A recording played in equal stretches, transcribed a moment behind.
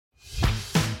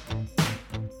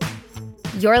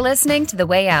You're listening to The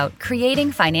Way Out,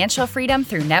 Creating Financial Freedom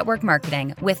Through Network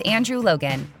Marketing with Andrew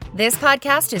Logan. This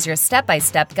podcast is your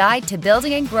step-by-step guide to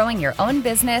building and growing your own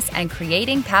business and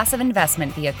creating passive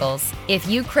investment vehicles. If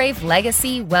you crave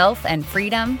legacy, wealth, and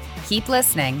freedom, keep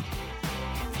listening.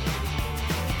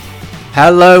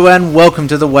 Hello and welcome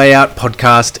to the Way Out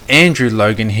podcast. Andrew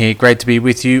Logan here. Great to be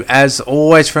with you as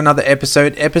always for another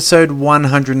episode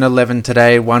 111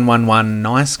 today, 111.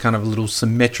 Nice kind of little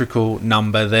symmetrical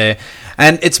number there.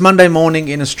 And it's Monday morning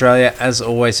in Australia as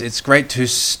always. It's great to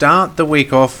start the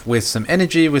week off with some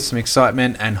energy, with some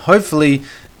excitement, and hopefully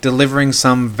delivering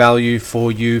some value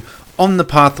for you on the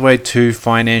pathway to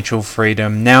financial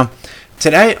freedom. Now,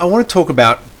 today I want to talk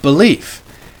about belief.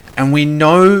 And we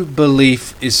know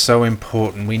belief is so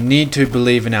important. We need to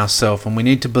believe in ourselves, and we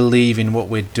need to believe in what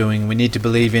we're doing. We need to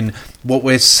believe in what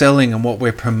we're selling and what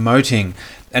we're promoting.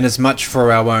 And as much for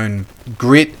our own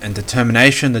grit and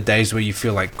determination, the days where you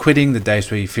feel like quitting, the days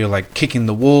where you feel like kicking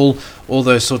the wall, all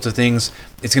those sorts of things,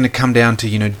 it's going to come down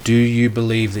to, do you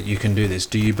believe that you can do this?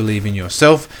 Do you believe in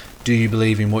yourself? Do you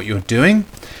believe in what you're doing?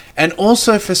 And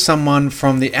also for someone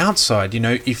from the outside,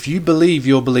 if you believe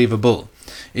you're believable,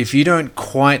 if you don't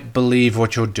quite believe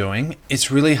what you're doing,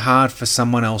 it's really hard for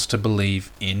someone else to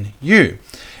believe in you.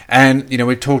 And,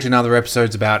 we've talked in other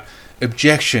episodes about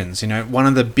objections. One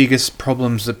of the biggest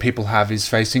problems that people have is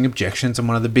facing objections. And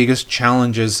one of the biggest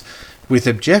challenges with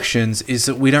objections is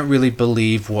that we don't really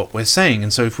believe what we're saying.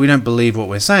 And so if we don't believe what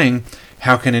we're saying,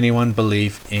 how can anyone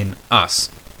believe in us?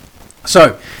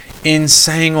 So in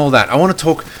saying all that, I want to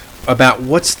talk about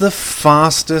what's the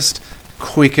fastest,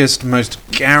 quickest, most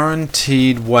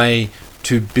guaranteed way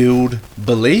to build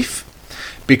belief,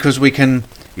 because we can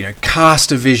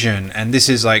cast a vision, and this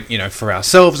is like for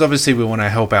ourselves. Obviously we want to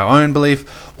help our own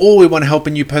belief, or we want to help a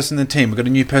new person in the team. We've got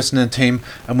a new person in the team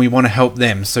and we want to help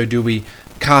them. So do we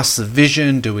cast the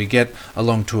vision? Do we get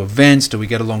along to events? Do we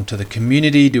get along to the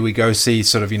community? Do we go see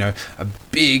sort of a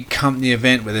big company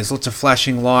event where there's lots of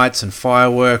flashing lights and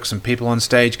fireworks and people on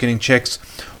stage getting checks,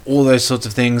 all those sorts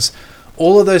of things?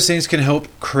 All of those things can help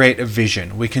create a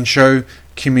vision. We can show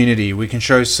community, we can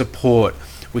show support,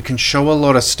 we can show a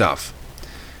lot of stuff.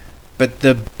 But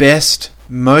the best,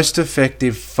 most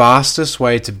effective, fastest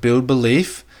way to build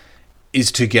belief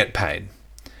is to get paid.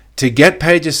 To get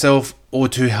paid yourself, or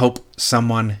to help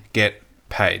someone get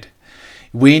paid.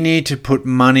 We need to put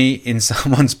money in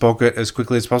someone's pocket as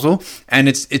quickly as possible. And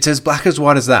it's as black as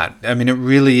white as that. I mean, it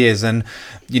really is. And,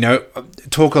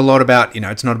 talk a lot about,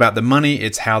 it's not about the money.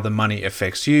 It's how the money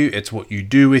affects you. It's what you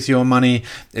do with your money.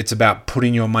 It's about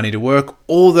putting your money to work,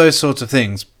 all those sorts of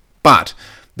things. But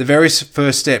the very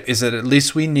first step is that at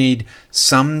least we need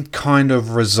some kind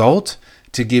of result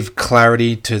to give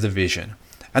clarity to the vision.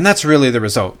 And that's really the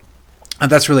result.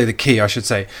 And that's really the key, I should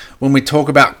say. When we talk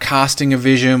about casting a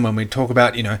vision, when we talk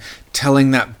about,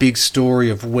 telling that big story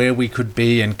of where we could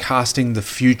be and casting the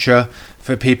future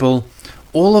for people,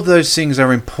 all of those things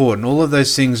are important. All of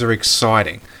those things are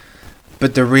exciting.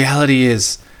 But the reality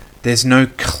is there's no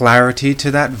clarity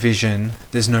to that vision.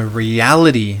 There's no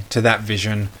reality to that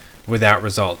vision without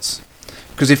results.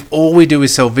 Because if all we do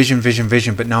is sell vision,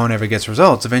 but no one ever gets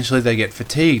results, eventually they get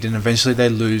fatigued and eventually they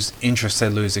lose interest, they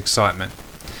lose excitement.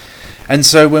 And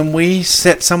so when we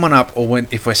set someone up, or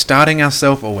if we're starting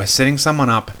ourselves or we're setting someone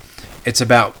up, it's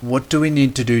about what do we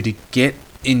need to do to get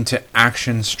into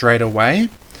action straight away?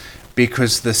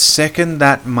 Because the second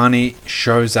that money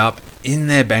shows up in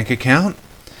their bank account,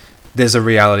 there's a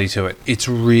reality to it. It's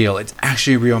real. It's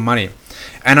actually real money.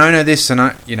 And I know this, and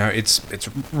it's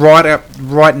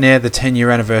right near the 10-year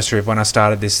anniversary of when I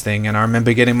started this thing, and I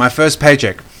remember getting my first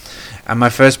paycheck, and my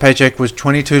first paycheck was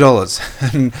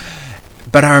 $22.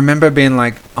 But I remember being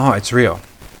like, oh, it's real.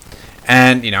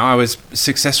 And, I was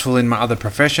successful in my other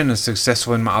profession and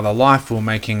successful in my other life. We were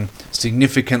making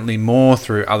significantly more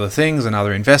through other things and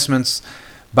other investments.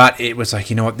 But it was like,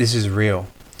 this is real.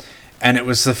 And it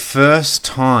was the first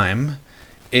time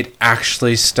it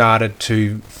actually started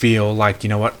to feel like,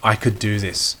 I could do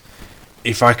this.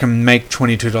 If I can make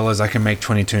 $22, I can make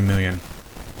 $22 million.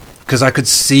 Because I could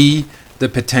see the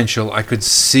potential. I could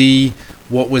see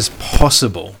what was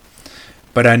possible.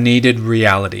 But I needed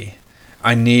reality.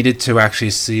 I needed to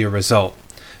actually see a result.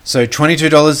 So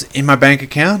 $22 in my bank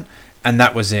account, and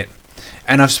that was it.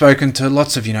 And I've spoken to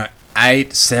lots of,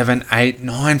 8, 7, 8,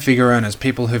 9-figure earners,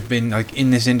 people who've been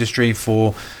in this industry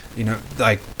for,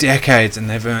 decades, and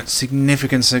they've earned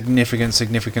significant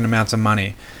amounts of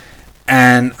money.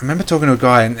 And I remember talking to a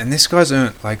guy, and this guy's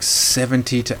earned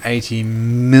 70 to 80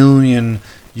 million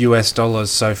US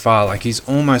dollars so far. He's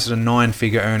almost a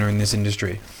 9-figure earner in this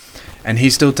industry. And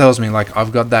he still tells me,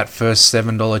 I've got that first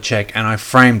 $7 check and I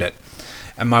framed it.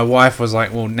 And my wife was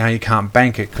like, well, now you can't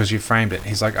bank it because you framed it.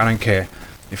 He's like, I don't care.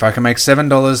 If I can make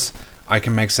 $7, I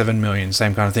can make 7 million,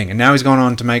 same kind of thing. And now he's gone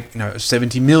on to make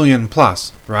 70 million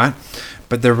plus, right?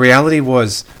 But the reality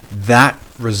was that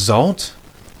result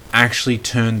actually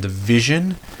turned the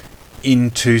vision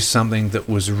into something that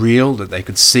was real, that they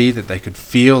could see, that they could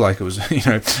feel, like it was,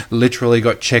 literally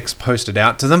got checks posted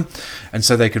out to them. And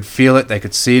so they could feel it, they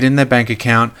could see it in their bank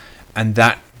account, and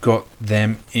that got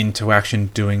them into action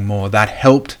doing more. That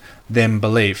helped them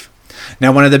believe.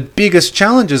 Now, one of the biggest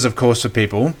challenges, of course, for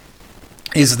people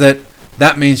is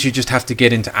that means you just have to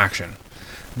get into action.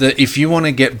 That if you want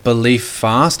to get belief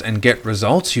fast and get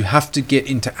results, you have to get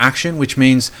into action, which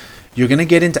means you're going to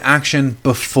get into action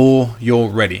before you're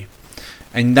ready.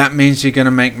 And that means you're going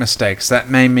to make mistakes. That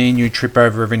may mean you trip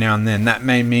over every now and then. That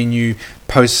may mean you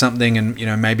post something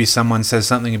and maybe someone says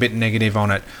something a bit negative on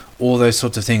it. All those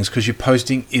sorts of things, because your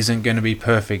posting isn't going to be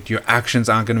perfect. Your actions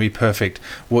aren't going to be perfect.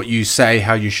 What you say,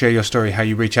 how you share your story, how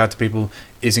you reach out to people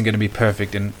isn't going to be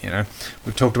perfect. And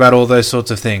we've talked about all those sorts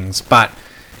of things. But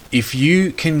if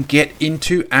you can get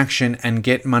into action and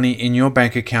get money in your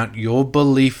bank account, your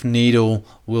belief needle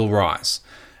will rise.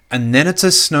 And then it's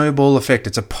a snowball effect.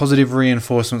 It's a positive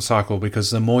reinforcement cycle, because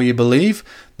the more you believe,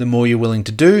 the more you're willing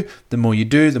to do. The more you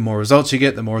do, the more results you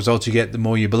get. The more results you get, the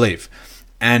more you believe.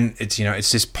 And it's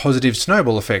this positive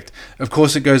snowball effect. Of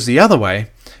course, it goes the other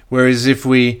way. Whereas if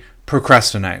we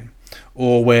procrastinate,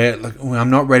 or we're like, oh,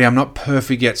 I'm not ready, I'm not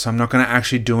perfect yet, so I'm not going to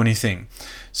actually do anything.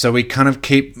 So we kind of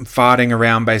keep farting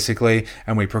around basically,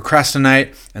 and we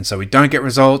procrastinate, and so we don't get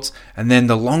results. And then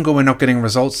the longer we're not getting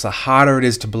results, the harder it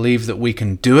is to believe that we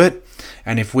can do it.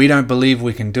 And if we don't believe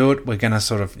we can do it, we're going to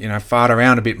sort of, fart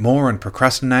around a bit more and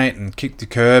procrastinate and kick the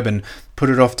curb and put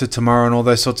it off to tomorrow and all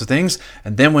those sorts of things.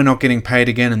 And then we're not getting paid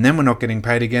again, and then we're not getting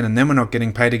paid again, and then we're not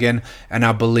getting paid again, and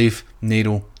our belief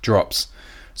needle drops.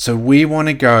 So we want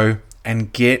to go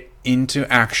and get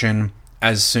into action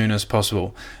as soon as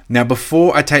possible. Now,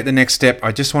 before I take the next step,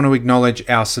 I just want to acknowledge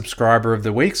our subscriber of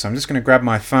the week. So I'm just going to grab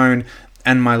my phone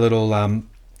and my little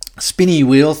spinny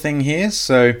wheel thing here.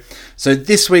 So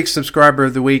this week's subscriber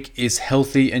of the week is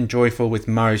Healthy and Joyful with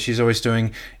Mo. She's always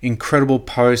doing incredible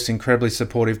posts, incredibly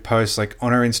supportive posts, like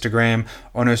on her Instagram,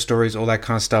 on her stories, all that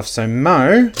kind of stuff. So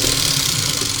Mo,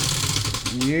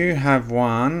 you have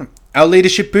won our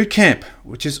leadership bootcamp,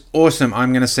 which is awesome.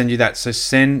 I'm going to send you that. So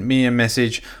send me a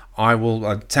message. I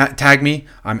will tag me.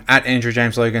 I'm at Andrew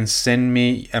James Logan. Send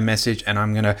me a message, and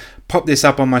I'm going to pop this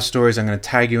up on my stories. I'm going to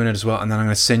tag you in it as well, and then I'm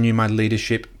going to send you my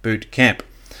leadership boot camp.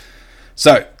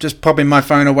 So just popping my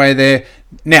phone away there.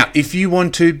 Now, if you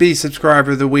want to be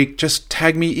subscriber of the week, just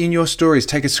tag me in your stories.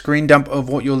 Take a screen dump of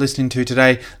what you're listening to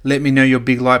today. Let me know your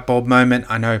big light bulb moment.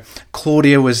 I know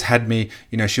Claudia had me,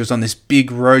 she was on this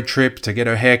big road trip to get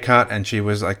her hair cut, and she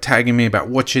was like tagging me about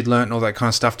what she'd learned and all that kind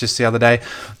of stuff just the other day.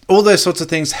 All those sorts of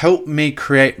things help me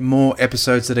create more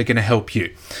episodes that are going to help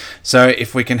you. So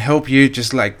if we can help you,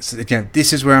 just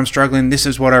this is where I'm struggling, this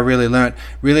is what I really learned,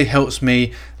 really helps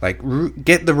me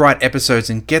get the right episodes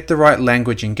and get the right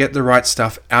language and get the right stuff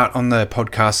out on the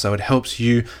podcast, so it helps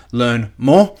you learn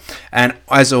more. And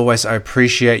as always, I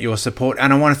appreciate your support,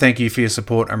 and I want to thank you for your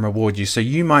support and reward you. So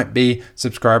you might be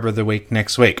subscriber of the week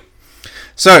next week.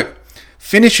 So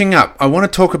finishing up, I want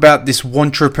to talk about this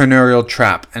entrepreneurial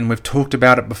trap, and we've talked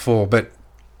about it before, but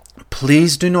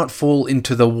please do not fall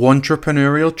into the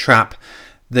entrepreneurial trap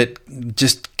that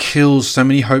just kills so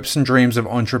many hopes and dreams of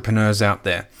entrepreneurs out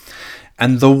there.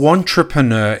 And the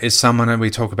entrepreneur is someone that we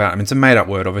talk about. It's a made-up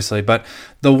word, obviously, but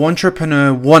the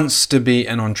entrepreneur wants to be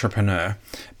an entrepreneur,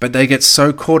 but they get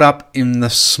so caught up in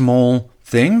the small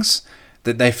things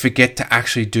that they forget to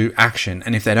actually do action.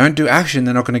 And if they don't do action,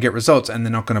 they're not going to get results, and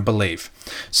they're not going to believe.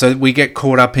 So we get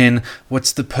caught up in,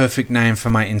 what's the perfect name for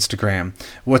my Instagram?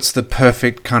 What's the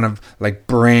perfect kind of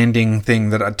branding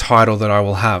thing, a title that I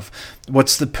will have?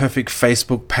 What's the perfect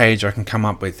Facebook page I can come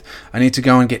up with? I need to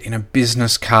go and get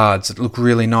business cards that look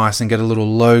really nice and get a little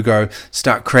logo,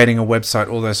 start creating a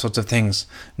website, all those sorts of things.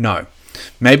 No.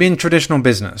 Maybe in traditional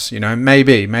business,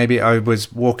 maybe I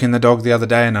was walking the dog the other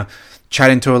day and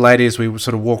chatting to a lady as we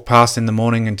sort of walked past in the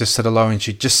morning and just said hello, and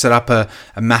she just set up a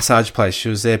massage place. She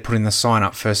was there putting the sign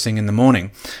up first thing in the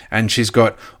morning, and she's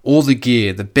got all the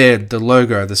gear, the bed, the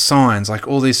logo, the signs,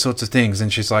 all these sorts of things.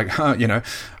 And she's like, I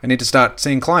need to start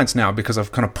seeing clients now because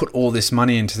I've kind of put all this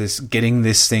money into this, getting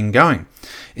this thing going.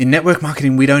 In network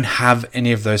marketing, we don't have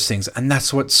any of those things, and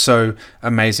that's what's so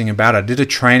amazing about it. I did a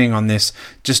training on this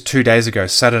just 2 days ago,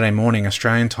 Saturday morning,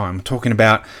 Australian time, talking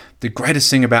about the greatest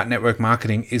thing about network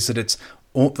marketing is that it's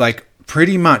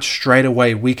pretty much straight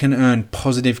away we can earn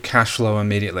positive cash flow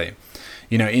immediately.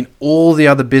 In all the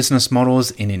other business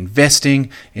models, in investing,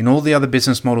 in all the other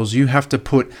business models, you have to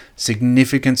put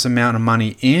significant amount of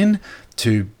money in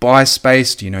to buy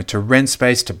space, to rent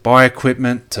space, to buy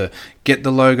equipment, to get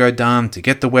the logo done, to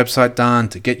get the website done,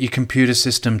 to get your computer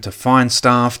system, to find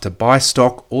staff, to buy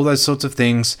stock, all those sorts of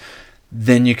things.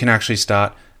 Then you can actually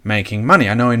start making money.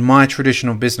 I know in my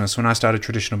traditional business, when I started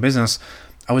traditional business,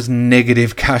 I was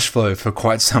negative cash flow for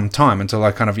quite some time until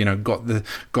I kind of,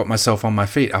 got myself on my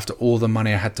feet. After all the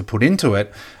money I had to put into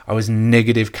it, I was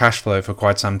negative cash flow for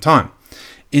quite some time.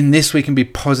 In this, we can be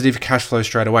positive cash flow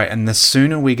straight away. And the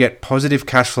sooner we get positive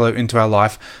cash flow into our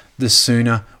life, the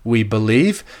sooner we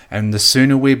believe. And the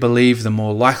sooner we believe, the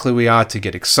more likely we are to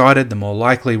get excited, the more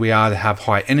likely we are to have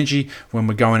high energy when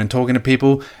we're going and talking to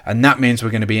people. And that means we're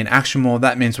going to be in action more.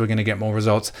 That means we're going to get more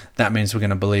results. That means we're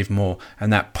going to believe more.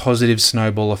 And that positive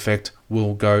snowball effect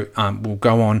will go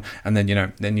on. And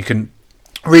then, then you can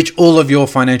reach all of your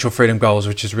financial freedom goals,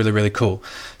 which is really, really cool.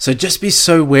 So just be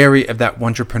so wary of that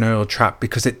entrepreneurial trap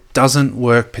because it doesn't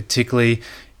work particularly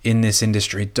in this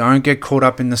industry. Don't get caught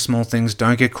up in the small things.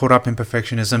 Don't get caught up in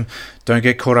perfectionism. Don't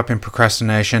get caught up in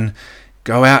procrastination.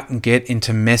 Go out and get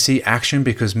into messy action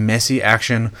because messy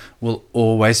action will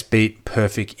always beat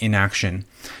perfect inaction.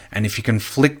 And if you can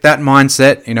flick that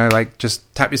mindset,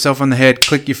 just tap yourself on the head,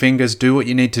 click your fingers, do what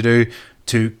you need to do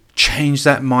to change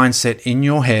that mindset in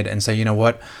your head and say, you know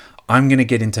what, I'm going to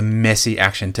get into messy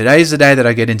action. Today's the day that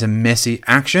I get into messy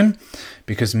action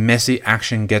because messy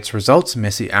action gets results.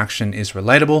 Messy action is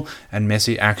relatable and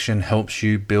messy action helps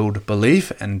you build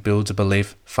belief and builds a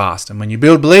belief fast. And when you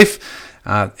build belief,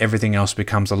 everything else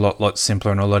becomes a lot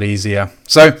simpler and a lot easier.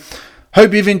 So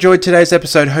hope you've enjoyed today's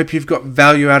episode. Hope you've got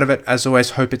value out of it. As always,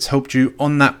 hope it's helped you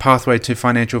on that pathway to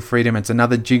financial freedom. It's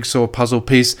another jigsaw puzzle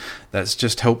piece that's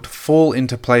just helped fall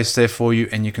into place there for you,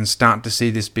 and you can start to see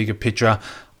this bigger picture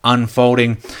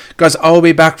unfolding. Guys, I'll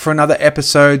be back for another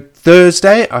episode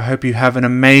Thursday. I hope you have an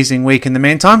amazing week in the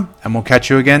meantime, and we'll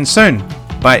catch you again soon.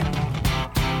 Bye.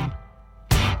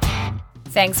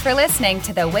 Thanks for listening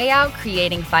to The Way Out,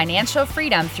 Creating Financial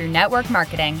Freedom Through Network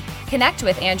Marketing. Connect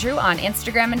with Andrew on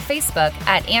Instagram and Facebook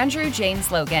at Andrew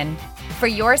James Logan. For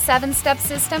your 7-step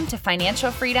system to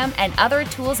financial freedom and other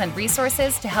tools and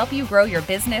resources to help you grow your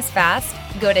business fast,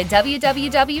 go to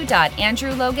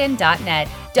www.andrewlogan.net.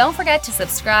 Don't forget to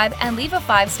subscribe and leave a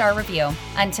 5-star review.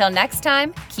 Until next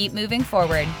time, keep moving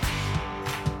forward.